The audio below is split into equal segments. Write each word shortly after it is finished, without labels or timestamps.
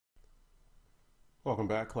Welcome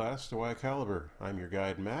back, class, to Akihabara. I'm your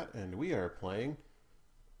guide, Matt, and we are playing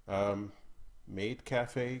um, Maid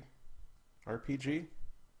Cafe RPG.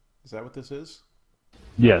 Is that what this is?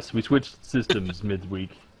 Yes, we switched systems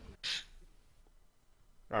midweek.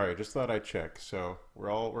 All right, just thought I'd check. So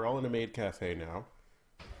we're all in a Maid Cafe now.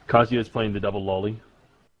 Kazuya is playing the double lolly.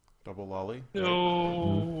 Double lolly, right?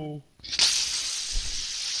 No.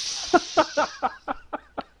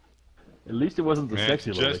 At least it wasn't the Man,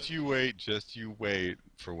 sexy lolly. just you wait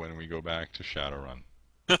for when we go back to Shadowrun.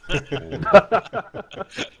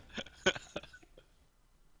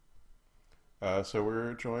 So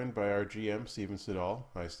we're joined by our GM, Steven Siddall.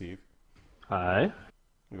 Hi, Steve. Hi.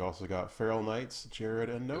 We've also got Feral Knights, Jared,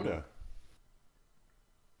 and Noda.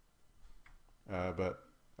 But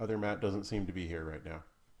other Matt doesn't seem to be here right now.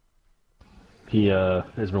 He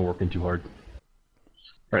has been working too hard.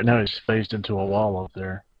 Right now he's phased into a wall up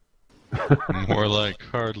there. More like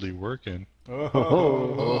hardly working.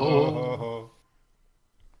 All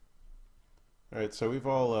right, so we've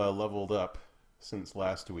all leveled up since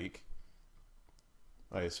last week,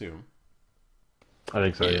 I assume. I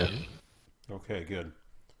think so, yeah. Okay, good.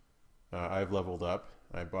 I've leveled up.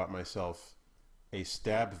 I bought myself a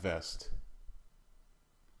stab vest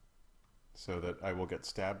so that I will get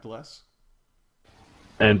stabbed less.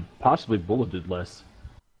 And possibly bulleted less.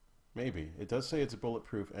 Maybe. It does say it's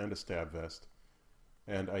bulletproof and a stab vest.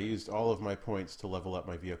 And I used all of my points to level up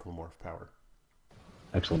my vehicle morph power.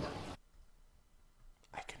 Excellent.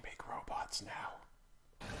 I can make robots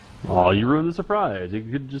now. Oh, you ruined the surprise. You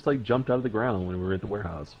could just like jumped out of the ground when we were at the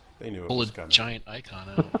warehouse. They knew it Pull a was coming. giant icon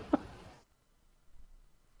out.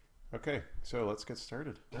 Okay, so let's get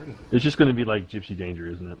started. It's just going to be like Gypsy Danger,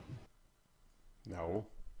 isn't it? No.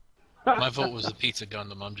 My vote was the Pizza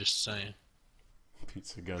Gundam, I'm just saying.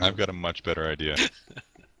 Pizza gun. I've got a much better idea.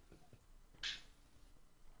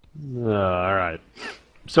 All right.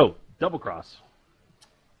 So, DoubleCross.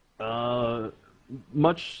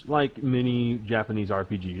 Much like many Japanese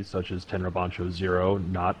RPGs, such as Tenra Bancho Zero,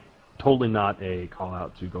 totally not a call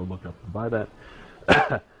out to go look up and buy that.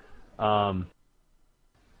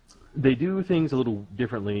 They do things a little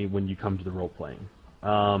differently when you come to the role playing.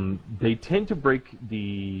 They tend to break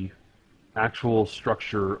the actual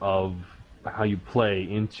structure of how you play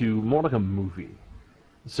into more like a movie.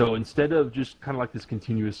 So instead of just kind of like this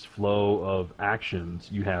continuous flow of actions,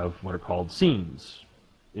 you have what are called scenes,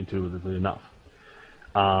 intuitively enough.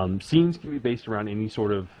 Scenes can be based around any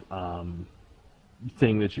sort of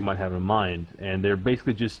thing that you might have in mind, and they're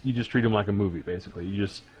basically you just treat them like a movie, basically.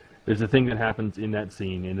 There's a thing that happens in that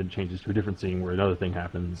scene, and then it changes to a different scene where another thing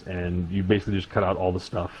happens, and you basically just cut out all the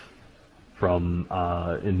stuff from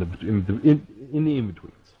in the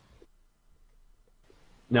in-betweens.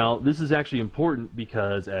 Now, this is actually important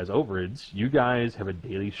because, as overids, you guys have a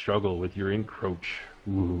daily struggle with your encroach.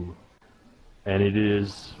 Ooh. And it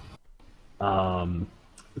is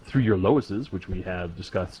through your Loises, which we have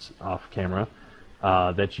discussed off camera,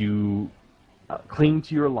 that you cling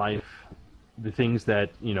to your life, the things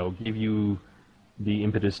that give you the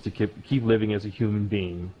impetus to keep living as a human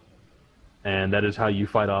being, and that is how you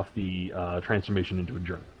fight off the transformation into a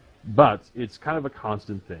germ. But it's kind of a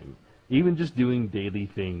constant thing. Even just doing daily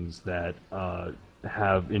things that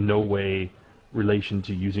have in no way relation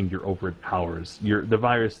to using your overrid powers, the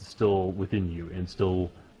virus is still within you and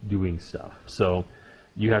still doing stuff. So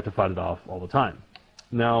you have to fight it off all the time.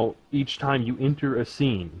 Now, each time you enter a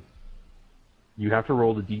scene, you have to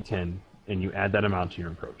roll the d10 and you add that amount to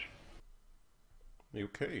your approach.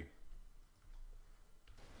 Okay.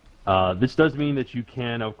 This does mean that you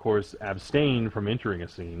can, of course, abstain from entering a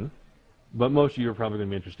scene, but most of you are probably going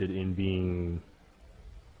to be interested in being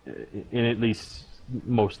in at least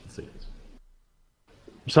most of the scenes.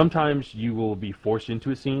 Sometimes you will be forced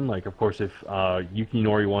into a scene, like, of course, if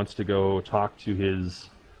Yukinori wants to go talk to his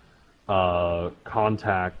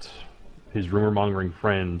contact, his rumor-mongering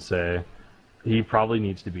friend, say, he probably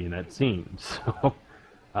needs to be in that scene. So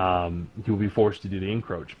he will be forced to do the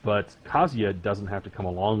encroach. But Kazuya doesn't have to come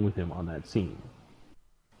along with him on that scene.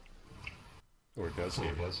 Or does he?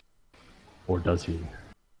 Or does he?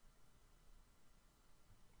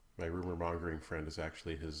 My rumor-mongering friend is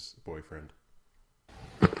actually his boyfriend.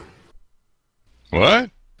 What?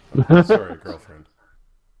 Sorry, girlfriend.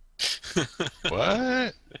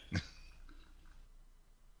 What?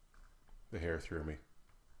 The hair threw me.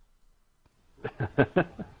 All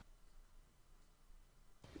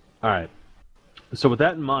right. So with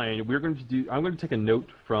that in mind, I'm going to take a note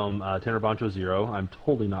from Tenor Bancho Zero. I'm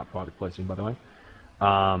totally not product placing, by the way.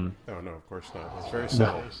 Oh, no, of course not. It's very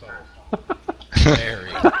subtle.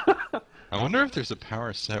 Very. I wonder if there's a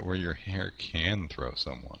power set where your hair can throw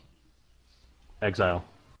someone. Exile.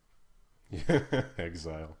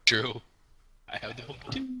 Exile. True. I have the hope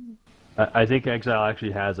too. I think Exile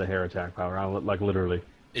actually has a hair attack power, like literally.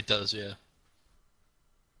 It does, yeah.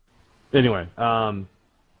 Anyway,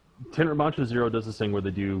 Tenor Mantra Zero does this thing where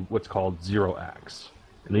they do what's called Zero Acts.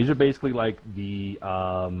 And these are basically like the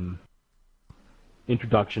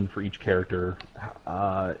introduction for each character.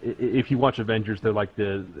 If you watch Avengers, they're like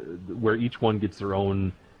where each one gets their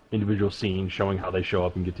own individual scene showing how they show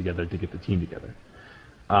up and get together to get the team together.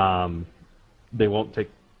 They won't take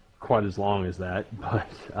quite as long as that, but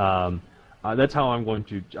that's how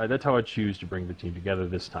that's how I choose to bring the team together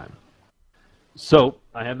this time. So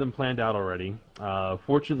I have them planned out already.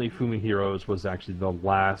 Fortunately, Fumi Heroes was actually the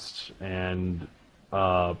last, and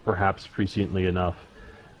perhaps presciently enough,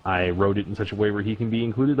 I wrote it in such a way where he can be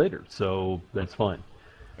included later. So that's fine.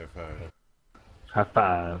 High five. High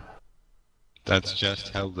five. That's just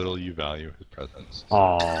how little you value his presence.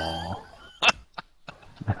 Aww.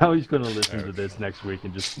 Now he's going to listen to this next week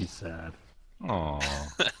and just be sad. Aww.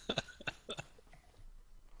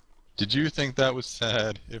 Did you think that was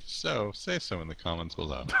sad? If so, say so in the comments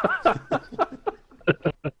below.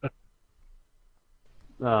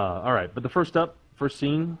 All right, but the first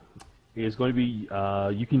scene is going to be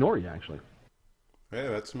Yukinori, actually. Hey,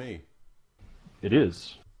 that's me. It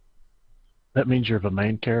is. That means you're the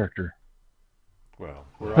main character. Well,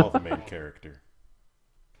 we're all the main character.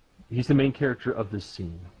 He's the main character of this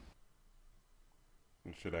scene.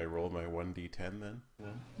 Should I roll my 1d10 then?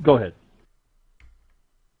 Go ahead.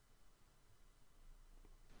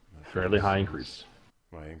 Fairly high increase.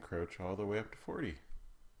 I encroach all the way up to 40.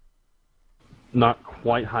 Not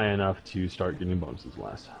quite high enough to start getting bonuses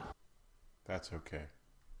last. That's okay.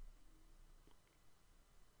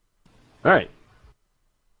 All right.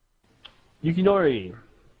 Yukinori,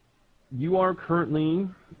 you are currently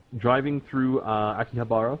driving through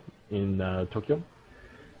Akihabara in Tokyo.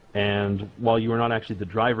 And while you are not actually the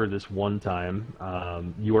driver this one time,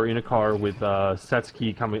 you are in a car with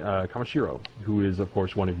Satsuki Kamashiro, who is, of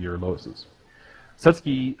course, one of your Loises.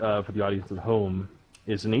 Satsuki, for the audience at home,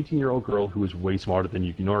 is an 18-year-old girl who is way smarter than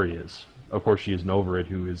Yukinori is. Of course, she is an overit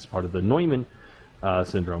who is part of the Neumann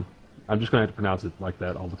syndrome. I'm just going to have to pronounce it like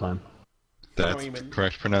that all the time. That's the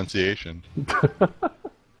correct pronunciation.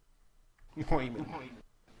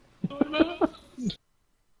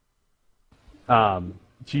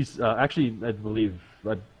 She's actually, I believe,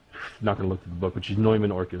 I'm not going to look at the book, but she's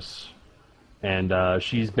Neumann Orcus. And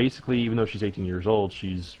she's basically, even though she's 18 years old,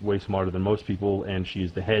 she's way smarter than most people, and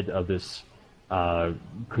she's the head of this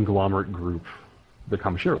conglomerate group, the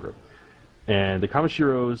Kamashiro group. And the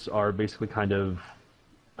Kamashiros are basically kind of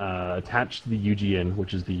attached to the UGN,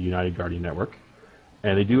 which is the United Guardian Network.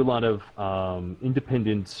 And they do a lot of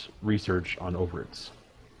independent research on overates.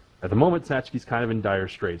 At the moment, Satsuki's kind of in dire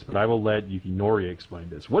straits, but I will let Yukinori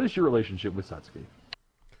explain this. What is your relationship with Satsuki?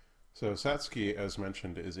 So Satsuki, as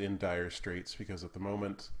mentioned, is in dire straits because at the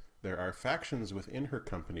moment there are factions within her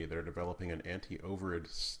company that are developing an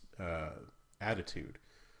anti-overage attitude.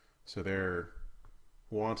 So they're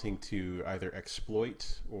wanting to either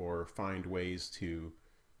exploit or find ways to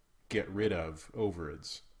get rid of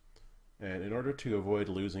overages. And in order to avoid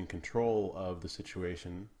losing control of the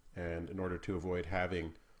situation, and in order to avoid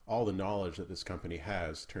having all the knowledge that this company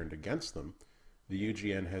has turned against them, the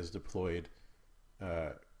UGN has deployed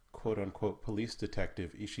quote-unquote police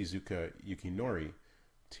detective Ishizuka Yukinori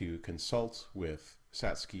to consult with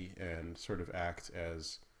Satsuki and sort of act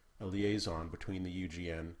as a liaison between the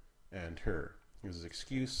UGN and her. His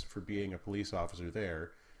excuse for being a police officer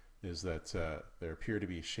there is that there appear to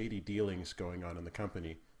be shady dealings going on in the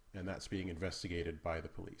company, and that's being investigated by the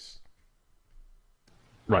police.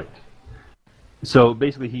 Right. So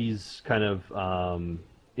basically he's kind of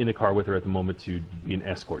in the car with her at the moment to be an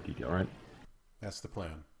escort detail, right? That's the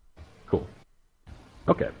plan. Cool.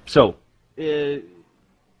 Okay, so to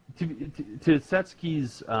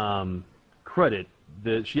Satsuki's credit,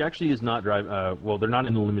 she actually is not driving. Well, they're not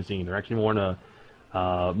in the limousine. They're actually more in a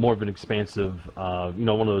more of an expansive, one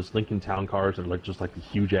of those Lincoln Town cars that are like just like the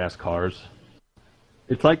huge ass cars.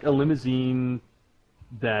 It's like a limousine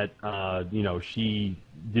that she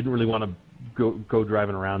didn't really want to go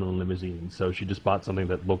driving around in a limousine, so she just bought something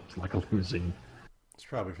that looked like a limousine. It's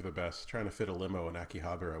probably for the best. Trying to fit a limo in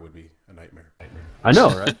Akihabara would be a nightmare. I know,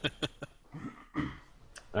 right?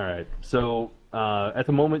 All right. So at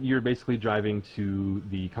the moment, you're basically driving to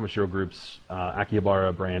the Kamashiro Group's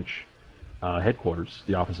Akihabara branch headquarters,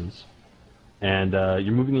 the offices, and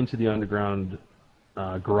you're moving into the underground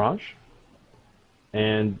garage.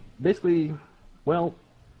 And basically, well,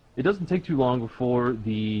 it doesn't take too long before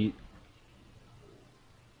the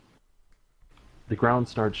ground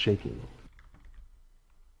starts shaking.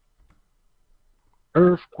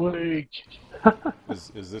 Earthquake!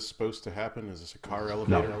 Is this supposed to happen? Is this a car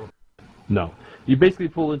elevator? No. You basically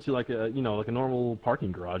pull into like a like a normal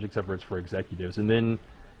parking garage, except for it's for executives. And then,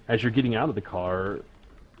 as you're getting out of the car,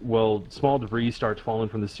 well, small debris starts falling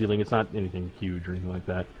from the ceiling. It's not anything huge or anything like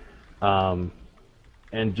that.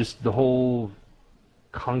 And just the whole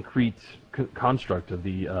concrete construct of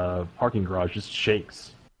the parking garage just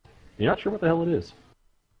shakes. You're not sure what the hell it is.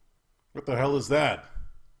 What the hell is that?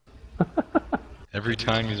 Every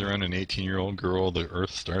time he's around an 18-year-old girl, the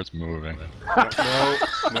earth starts moving.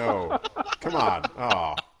 No. Come on.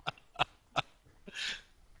 Oh.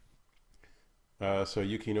 So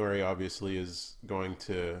Yukinori obviously is going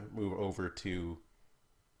to move over to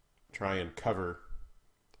try and cover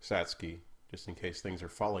Satsuki, just in case things are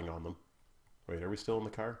falling on them. Wait, are we still in the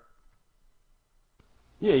car?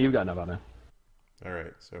 Yeah, you've gotten out now.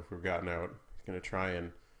 Alright, so if we've gotten out, he's going to try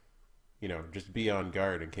and, just be on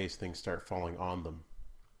guard in case things start falling on them.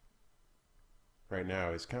 Right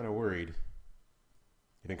now, he's kind of worried.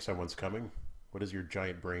 You think someone's coming? What does your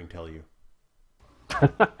giant brain tell you?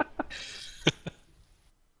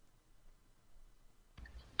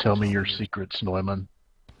 Tell me your secrets, Neumann.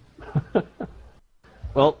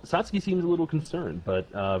 Well, Satsuki seems a little concerned,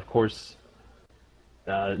 but of course,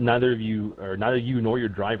 neither you nor your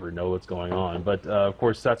driver know what's going on. But of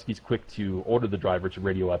course, Satsuki's quick to order the driver to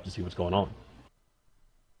radio up to see what's going on.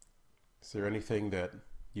 Is there anything that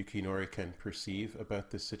Yukinori can perceive about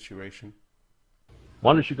this situation?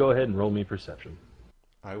 Why don't you go ahead and roll me perception?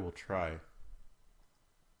 I will try.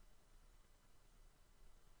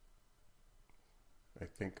 I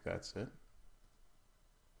think that's it.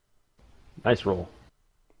 Nice roll.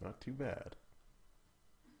 Not too bad.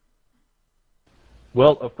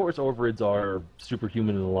 Well, of course, overrids are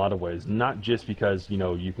superhuman in a lot of ways. Not just because,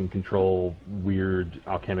 you can control weird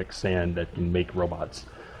alchemic sand that can make robots,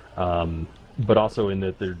 but also in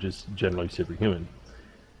that they're just generally superhuman.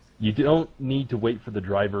 You don't need to wait for the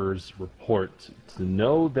driver's report to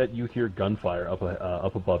know that you hear gunfire up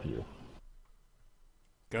above you.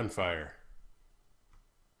 Gunfire.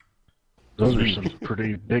 Those are some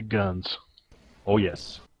pretty big guns. Oh,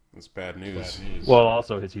 yes. That's bad news. Well,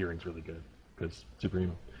 also his hearing's really good, because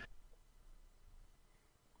superhuman.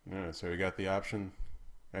 Yeah, so we got the option,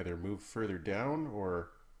 either move further down or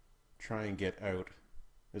try and get out.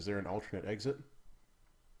 Is there an alternate exit?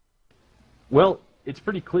 Well, it's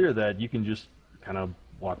pretty clear that you can just kind of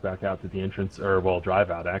walk back out to the entrance, or, well, drive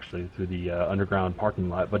out, actually, through the underground parking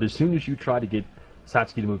lot. But as soon as you try to get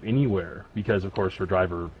Satsuki to move anywhere, because, of course, her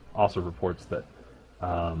driver also reports that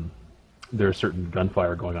there's certain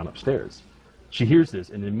gunfire going on upstairs. She hears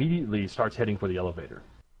this and immediately starts heading for the elevator.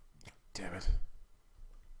 Damn it.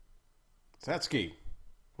 Satsuki,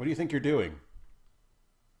 what do you think you're doing?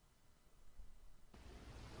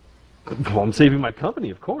 Well, I'm saving my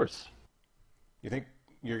company, of course. You think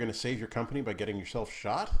you're going to save your company by getting yourself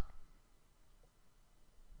shot?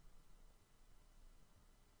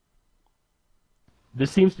 This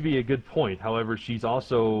seems to be a good point. However, she's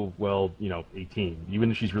also, 18. Even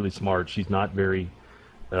if she's really smart, she's not very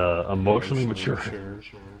emotionally mature.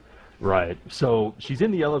 Right. So she's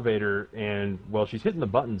in the elevator, and, well, she's hitting the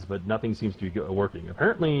buttons, but nothing seems to be working.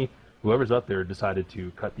 Apparently, whoever's up there decided to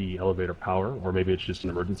cut the elevator power, or maybe it's just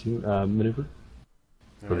an emergency maneuver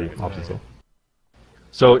for the officer.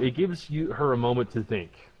 So it gives her a moment to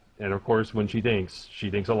think. And, of course, when she thinks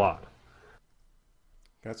a lot.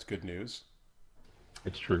 That's good news.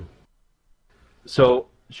 It's true. So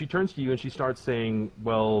she turns to you and she starts saying,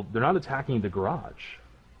 well, they're not attacking the garage.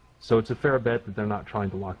 So it's a fair bet that they're not trying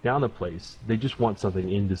to lock down the place. They just want something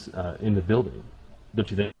in the building. Don't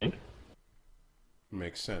you think?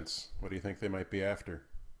 Makes sense. What do you think they might be after?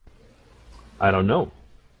 I don't know.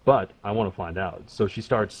 But I want to find out. So she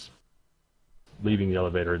starts leaving the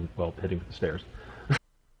elevator and, well, heading for the stairs.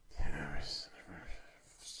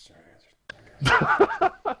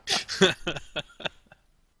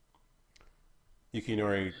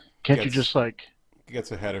 Yukinori Can't you just,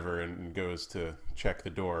 gets ahead of her and goes to check the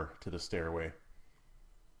door to the stairway.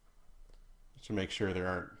 Just to make sure there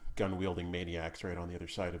aren't gun-wielding maniacs right on the other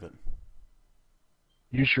side of it.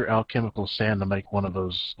 use your alchemical sand to make one of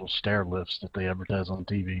those little stair lifts that they advertise on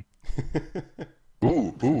TV?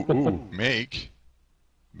 Ooh. Make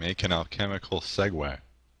an alchemical Segway.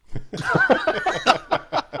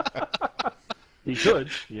 He could.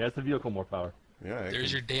 He has the vehicle more power. Yeah,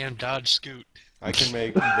 There's your damn Dodge Scoot. I can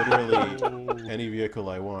make literally any vehicle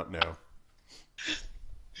I want now.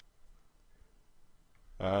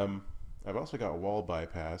 I've also got wall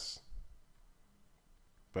bypass.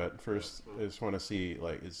 But first, I just want to see,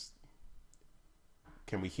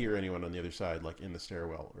 can we hear anyone on the other side, in the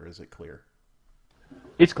stairwell, or is it clear?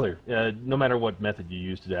 It's clear. No matter what method you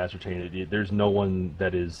use to ascertain it, there's no one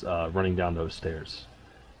that is running down those stairs.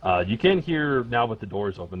 You can hear now with the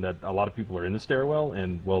doors open that a lot of people are in the stairwell,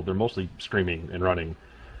 and well, they're mostly screaming and running.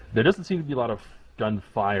 There doesn't seem to be a lot of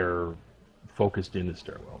gunfire focused in the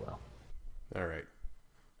stairwell, though. All right.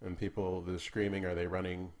 And people, the screaming, are they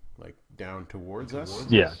running like down towards us?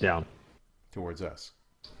 Yeah, down. Towards us.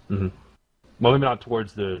 Mm-hmm. Well, maybe not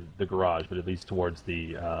towards the garage, but at least towards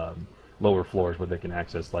the lower floors where they can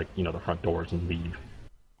access, like, the front doors and leave.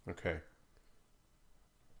 Okay.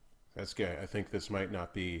 That's good. I think this might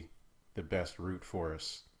not be the best route for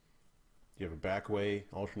us. Do you have a back way,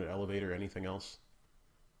 alternate elevator, anything else?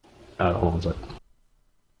 Hold on a second.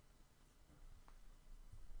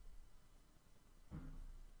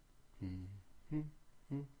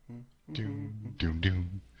 Doom, doom, doom,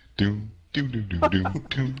 doom, doom, doom, doom, doom,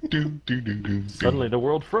 doom, doom, doom, doom, doom. Suddenly the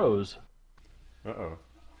world froze. Uh-oh.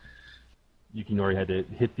 Yukinori had to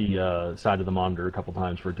hit the side of the monitor a couple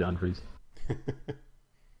times for it to unfreeze.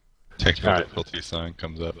 Technical All right. difficulty sign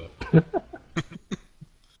comes up.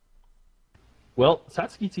 Well,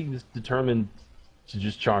 Satsuki seems determined to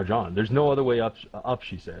just charge on. There's no other way up,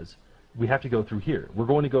 she says. We have to go through here. We're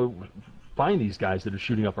going to go find these guys that are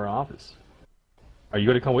shooting up our office. Are you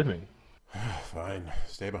going to come with me? Fine.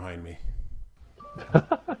 Stay behind me.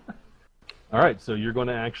 All right, so you're going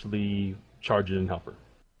to actually charge in and help her.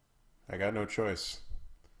 I got no choice.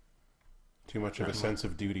 Too much of a sense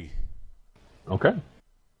of duty. Okay.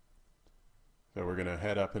 So we're going to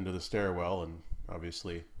head up into the stairwell, and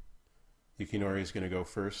obviously Yukinori's going to go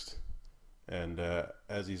first. And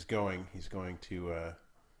as he's going to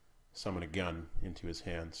summon a gun into his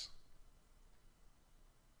hands.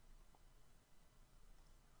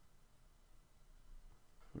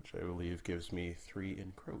 Which I believe gives me 3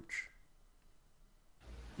 encroach.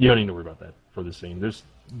 You don't need to worry about that for this scene.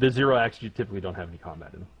 The zero acts you typically don't have any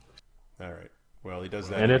combat in them. All right. Well, he does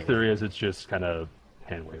that. And if anyway. there is, it's just kind of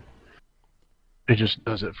hand wave. It just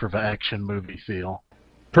does it for the action movie feel.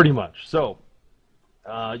 Pretty much. So,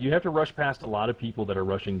 you have to rush past a lot of people that are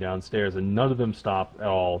rushing downstairs, and none of them stop at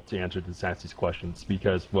all to answer to Satsuki's questions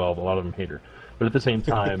because, well, a lot of them hate her. But at the same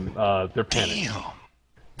time, they're panicked.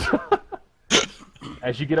 Damn!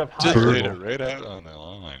 As you get up Just higher, laid it right out on the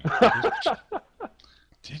line.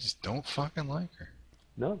 They just don't fucking like her.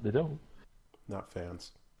 no, they don't. Not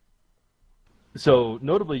fans. So,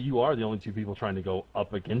 notably, you are the only two people trying to go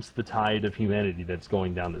up against the tide of humanity that's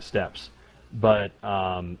going down the steps. But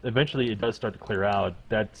eventually it does start to clear out.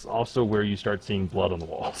 That's also where you start seeing blood on the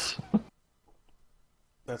walls.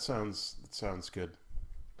 That sounds good.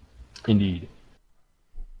 Indeed.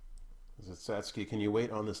 Is it Satsuki? Can you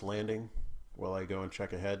wait on this landing while I go and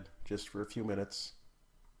check ahead just for a few minutes?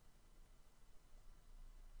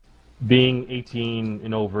 Being 18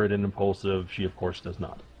 and over it and impulsive, she of course does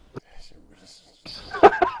not.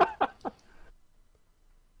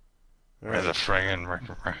 All Where's right. the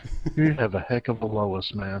friggin'... You have a heck of a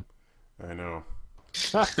Lois, man. I know.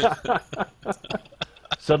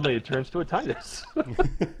 Suddenly it turns to a Titus.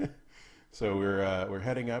 So we're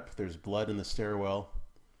heading up. There's blood in the stairwell.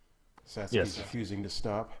 Satsuki's Yes. refusing to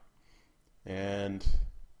stop. And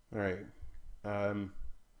all right, can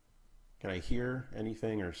I hear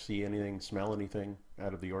anything or see anything, smell anything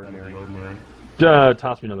out of the ordinary?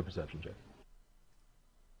 Toss me another perception check.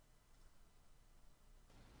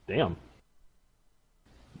 Damn.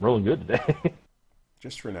 Rolling good today.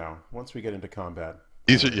 Just for now. Once we get into combat.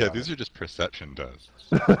 These are just perception does.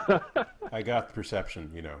 I got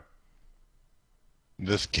perception, you know.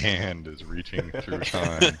 This Gand is reaching through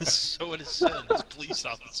time. So it is said, this police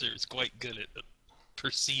officer is quite good at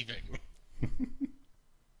perceiving.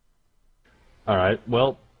 All right.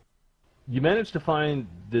 Well, you managed to find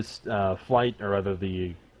this flight, or rather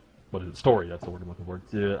the story? That's the word I'm looking for.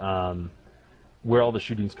 To where all the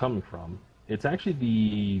shooting's coming from. It's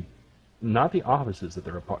actually not the offices that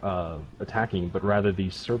they're attacking, but rather the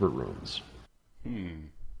server rooms.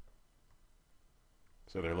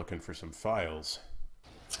 So they're looking for some files.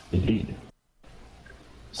 Indeed.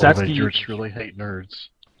 Well, they Satsuki, just really hate nerds.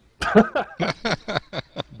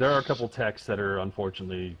 there are a couple techs that are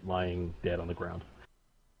unfortunately lying dead on the ground.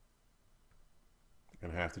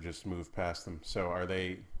 Gonna have to just move past them. So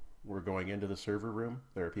we're going into the server room?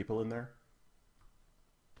 There are people in there?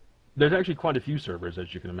 There's actually quite a few servers,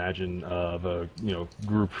 as you can imagine, of a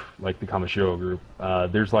group like the Kamashiro group.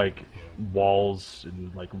 There's like walls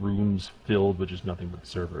and like rooms filled with just nothing but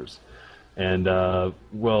servers, and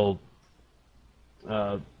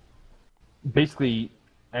basically,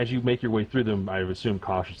 as you make your way through them, I assume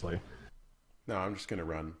cautiously. No, I'm just gonna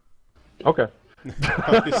run. Okay.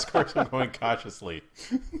 Of course I'm going cautiously.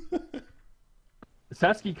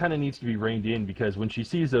 Satsuki kind of needs to be reined in because when she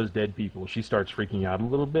sees those dead people, she starts freaking out a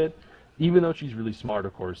little bit. Even though she's really smart,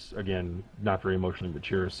 of course, again, not very emotionally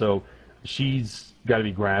mature. So she's got to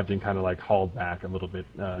be grabbed and kind of like hauled back a little bit.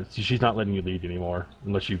 She's not letting you lead anymore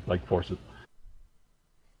unless you like force it.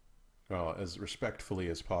 Well, as respectfully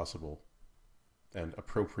as possible and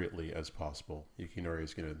appropriately as possible, Yukinori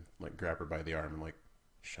is gonna like grab her by the arm and like,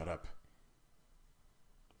 shut up.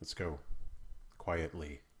 Let's go.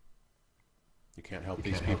 Quietly. You can't help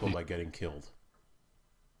these people by getting killed.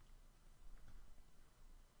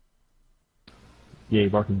 Yay,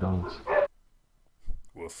 barking dogs.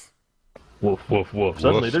 Woof. Woof, woof, woof.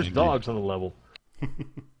 Suddenly Woof, there's indeed. dogs on the level.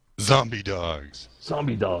 Zombie dogs.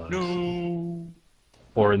 Zombie dogs. No.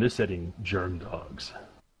 Or in this setting, germ dogs.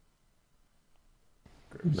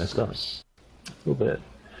 Messed up. A little bit.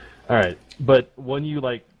 Alright, but when you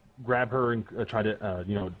like grab her and try to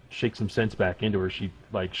you know, shake some sense back into her, she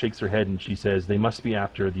like shakes her head and she says they must be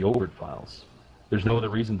after the overt files. There's no other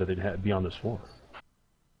reason that they'd be on this floor.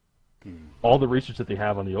 All the research that they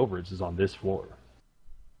have on the overages is on this floor.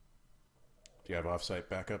 Do you have off-site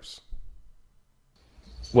backups?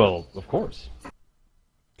 Well, of course.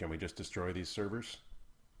 Can we just destroy these servers?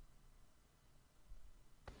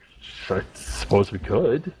 I suppose we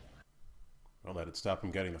could. Well, that'd stop them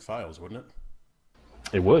getting the files, wouldn't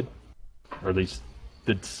it? It would. Or at least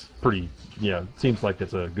it's pretty, yeah, seems like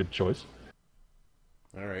it's a good choice.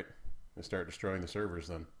 Alright. Let's start destroying the servers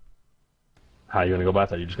then. How are you going to go about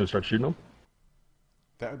that? You're just going to start shooting them?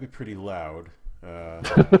 That would be pretty loud.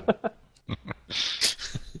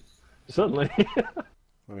 Suddenly.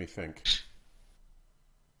 Let me think.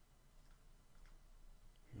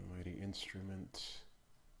 Almighty Instrument.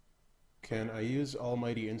 Can I use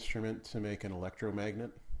Almighty Instrument to make an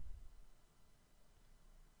electromagnet?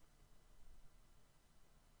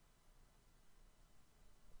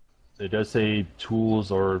 It does say tools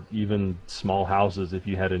or even small houses if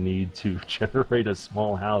you had a need to generate a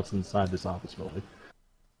small house inside this office building.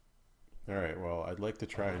 Alright, well, I'd like to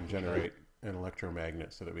try and generate an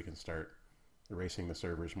electromagnet so that we can start erasing the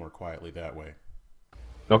servers more quietly that way.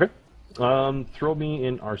 Okay. Throw me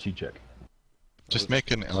an RC check. Just make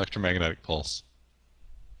an electromagnetic pulse.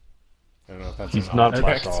 I don't know if that's He's an not a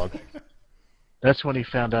object. black dog. That's when he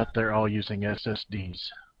found out they're all using SSDs.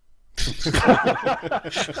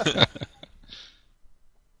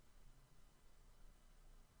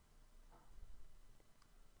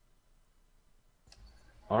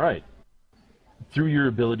 All right. Through your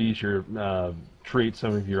abilities, you create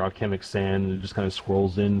some of your alchemic sand, and it just kind of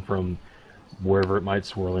swirls in from wherever it might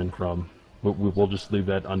swirl in from. We'll just leave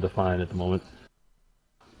that undefined at the moment.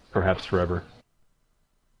 Perhaps forever.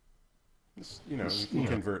 You know, you can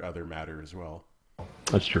convert other matter as well.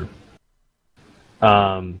 That's true.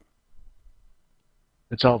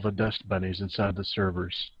 It's all the dust bunnies inside the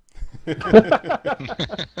servers. It's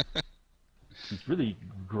really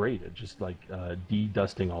great at just like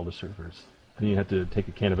de-dusting all the servers. And you have to take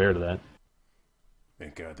a can of air to that.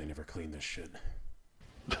 Thank God they never clean this shit.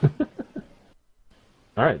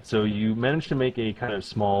 All right, so you managed to make a kind of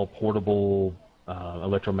small portable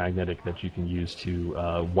electromagnetic that you can use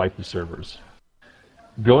to wipe the servers.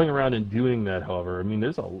 Going around and doing that, however, I mean,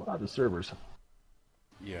 there's a lot of servers.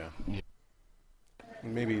 Yeah.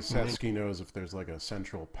 Maybe Satsuki knows if there's like a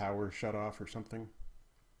central power shut-off or something.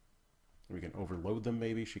 We can overload them,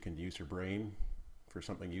 maybe. She can use her brain for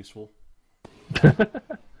something useful.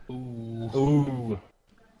 Ooh.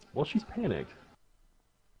 Well, she's panicked.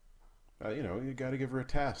 You know, you gotta give her a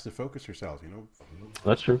task to focus herself, you know?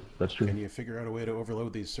 That's true. That's true. Can you figure out a way to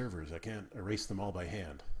overload these servers? I can't erase them all by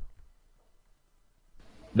hand.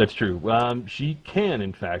 That's true. She can,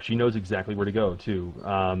 in fact. She knows exactly where to go, too.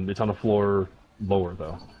 It's on the floor lower,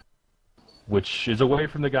 though. Which is away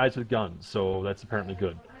from the guys with guns, so that's apparently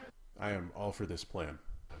good. I am all for this plan.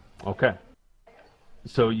 Okay.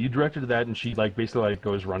 So you direct her to that, and she like basically like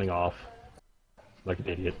goes running off like an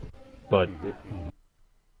idiot. But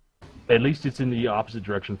at least it's in the opposite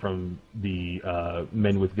direction from the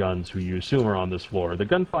men with guns who you assume are on this floor. The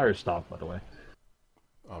gunfire stopped, by the way.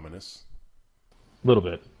 Ominous. A little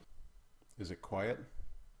bit. Is it quiet?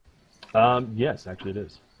 Yes, actually it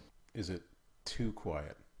is. Is it too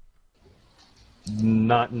quiet?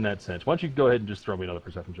 Not in that sense. Why don't you go ahead and just throw me another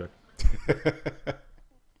perception check?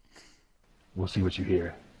 We'll see what you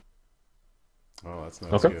hear. Oh, that's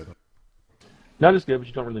not as Okay. good. Not as good, but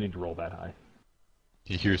you don't really need to roll that high.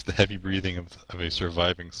 He hears the heavy breathing of a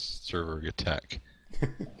surviving server attack.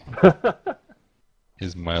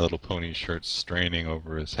 His My Little Pony shirt straining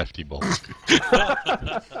over his hefty balls.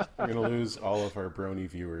 We're gonna lose all of our brony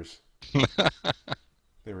viewers.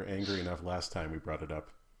 They were angry enough last time we brought it up.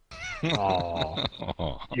 Aw.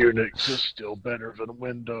 Unix is still better than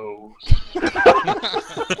Windows.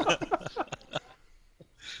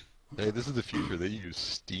 Hey, this is the future. They use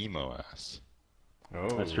Steam OS.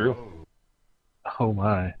 Oh, That's true. Oh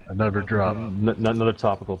my, another drop. Another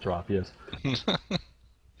topical drop, yes.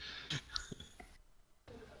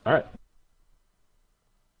 Alright.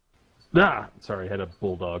 Ah! Sorry, I had a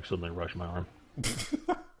bulldog suddenly rush my arm.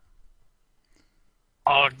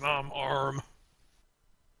 Ognum arm.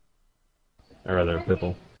 Or rather,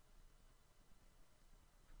 Pipple.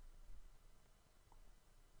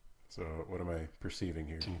 So, what am I perceiving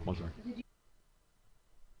here? One second.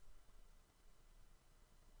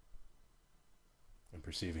 I'm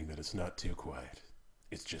perceiving that it's not too quiet.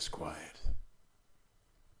 It's just quiet.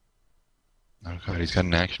 Oh god, he's got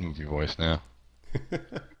an action movie voice now.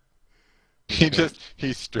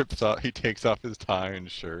 He strips off, he takes off his tie and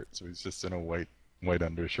shirt, so he's just in a white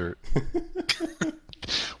undershirt.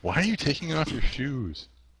 Why are you taking off your shoes?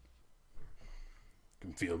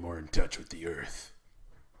 Can feel more in touch with the earth.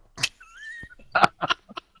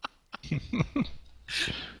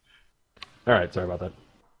 Alright, sorry about that.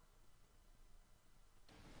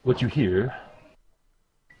 What you hear,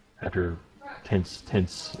 after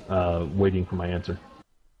tense, waiting for my answer,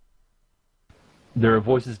 there are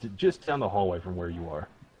voices just down the hallway from where you are.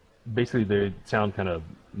 Basically, they sound kind of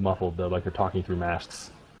muffled, though, like they're talking through masks.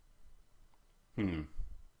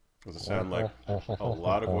 Does it sound like a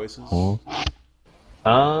lot of voices?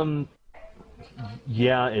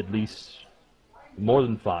 Yeah, at least more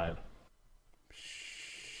than 5.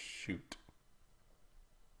 Shoot.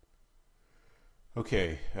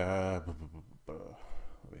 Okay, let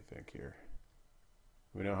me think here.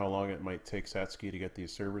 We know how long it might take Satsuki to get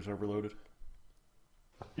these servers overloaded?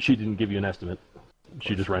 She didn't give you an estimate.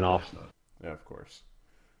 She just ran off. Yeah, of course.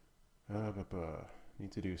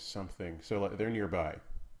 Need to do something. So like, they're nearby.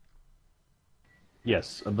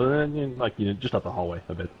 Yes, but like just up the hallway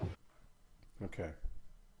a bit. Okay.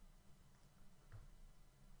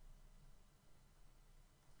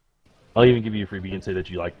 I'll even give you a freebie and say that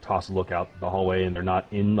you like toss a look out the hallway, and they're not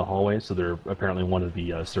in the hallway, so they're apparently in one of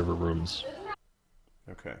the server rooms.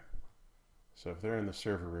 Okay. So if they're in the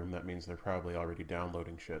server room, that means they're probably already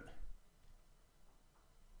downloading shit.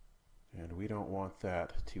 And we don't want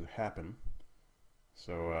that to happen.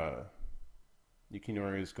 So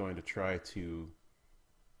Yukinori is going to try to,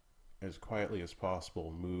 as quietly as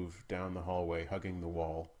possible, move down the hallway, hugging the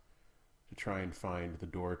wall, to try and find the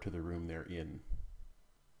door to the room they're in.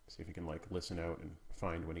 See if he can like listen out and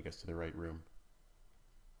find when he gets to the right room.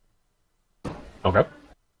 Okay.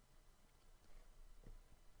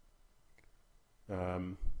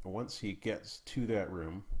 Once he gets to that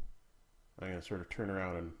room, I'm going to sort of turn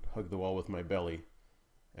around and hug the wall with my belly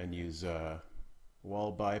and use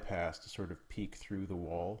wall bypass to sort of peek through the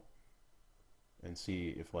wall and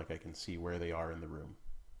see if like I can see where they are in the room.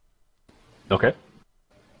 Okay.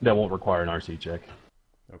 That won't require an RC check.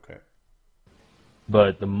 Okay.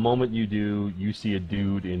 But the moment you do, you see a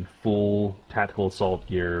dude in full tactical assault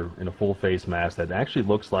gear in a full face mask that actually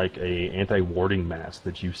looks like a anti-warding mask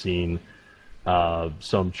that you've seen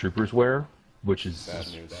some troopers wear, which is Bad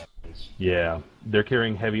news. Yeah, they're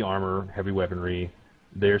carrying heavy armor, heavy weaponry.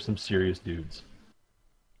 They're some serious dudes.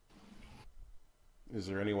 Is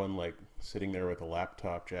there anyone like sitting there with a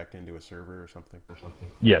laptop jacked into a server or something?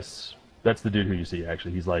 Yes, that's the dude who you see.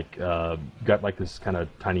 Actually, he's like got like this kind of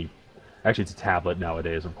tiny. Actually, it's a tablet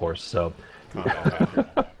nowadays, of course. So, Combat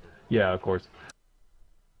hacker. yeah, of course.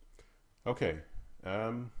 Okay.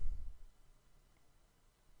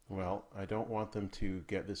 Well, I don't want them to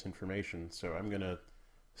get this information, so I'm going to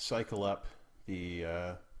cycle up the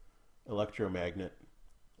electromagnet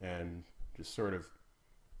and just sort of,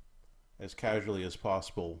 as casually as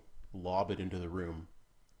possible, lob it into the room.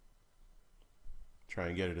 Try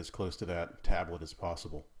and get it as close to that tablet as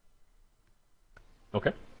possible.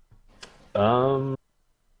 Okay. I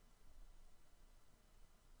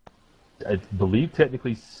believe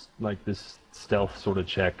technically, like this stealth sort of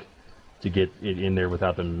check to get it in there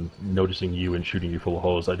without them noticing you and shooting you full of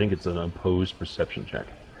holes. I think it's an opposed perception check.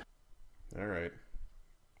 All right.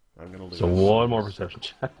 I'm going to lose. So one more perception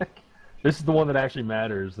check. This is the one that actually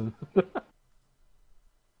matters.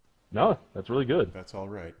 No, that's really good. That's all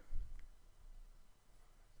right.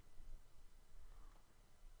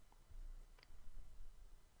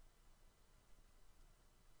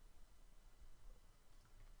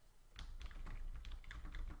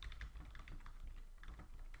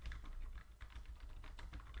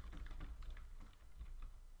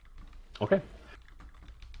 Okay.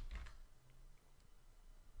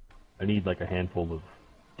 I need like a handful of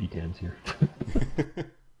D10s here.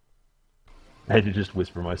 I had to just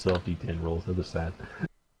whisper myself D10 rolls. That was sad.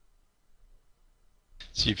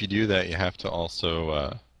 See, if you do that, you have to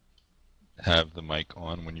also have the mic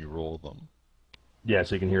on when you roll them. Yeah,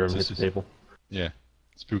 so you can hear him hit the table. Yeah.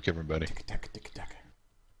 Spook everybody. Tick-tack, tick-tack.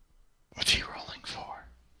 What's he rolling for?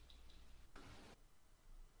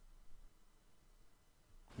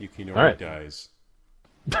 Yukinori All right. dies.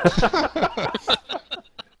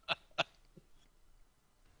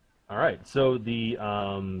 All right, so the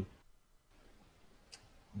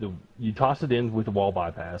you toss it in with the wall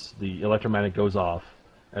bypass. The electromagnet goes off,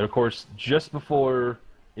 and of course, just before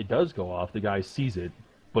it does go off, the guy sees it,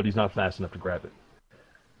 but he's not fast enough to grab it.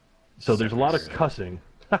 So there's a lot of cussing.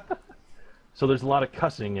 So there's a lot of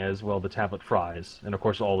cussing as well. The tablet fries, and of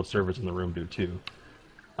course, all the servers in the room do too.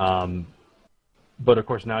 But of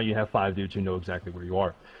course, now you have 5 dudes who know exactly where you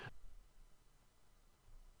are.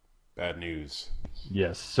 Bad news.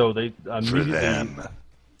 Yes. So they immediately. For them.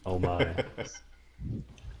 Oh my.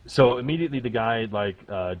 So immediately the guy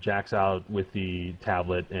jacks out with the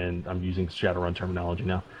tablet, and I'm using Shadowrun terminology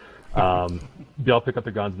now. They all pick up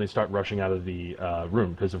their guns and they start rushing out of the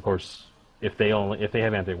room because, of course, if they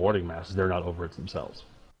have anti-warding masks, they're not over it themselves.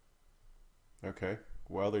 Okay.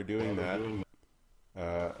 While they're doing that,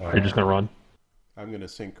 Are you just gonna run? I'm going to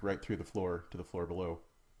sink right through the floor to the floor below.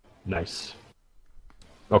 Nice.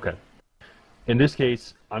 Okay. In this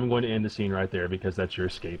case, I'm going to end the scene right there because that's your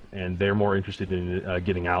escape, and they're more interested in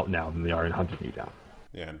getting out now than they are in hunting you down.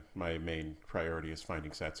 Yeah, and my main priority is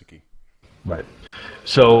finding Satsuki. Right.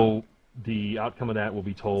 So the outcome of that will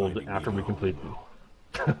be told Finding after we Nemo. complete.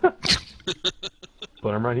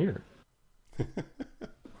 But I'm right here.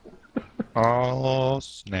 Oh,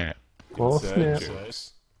 snap. Oh, Inside snap.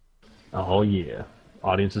 jokes. Oh yeah.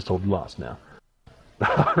 Audience is totally lost now.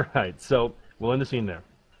 All right. So we'll end the scene there.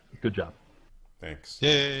 Good job. Thanks.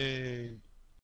 Yay!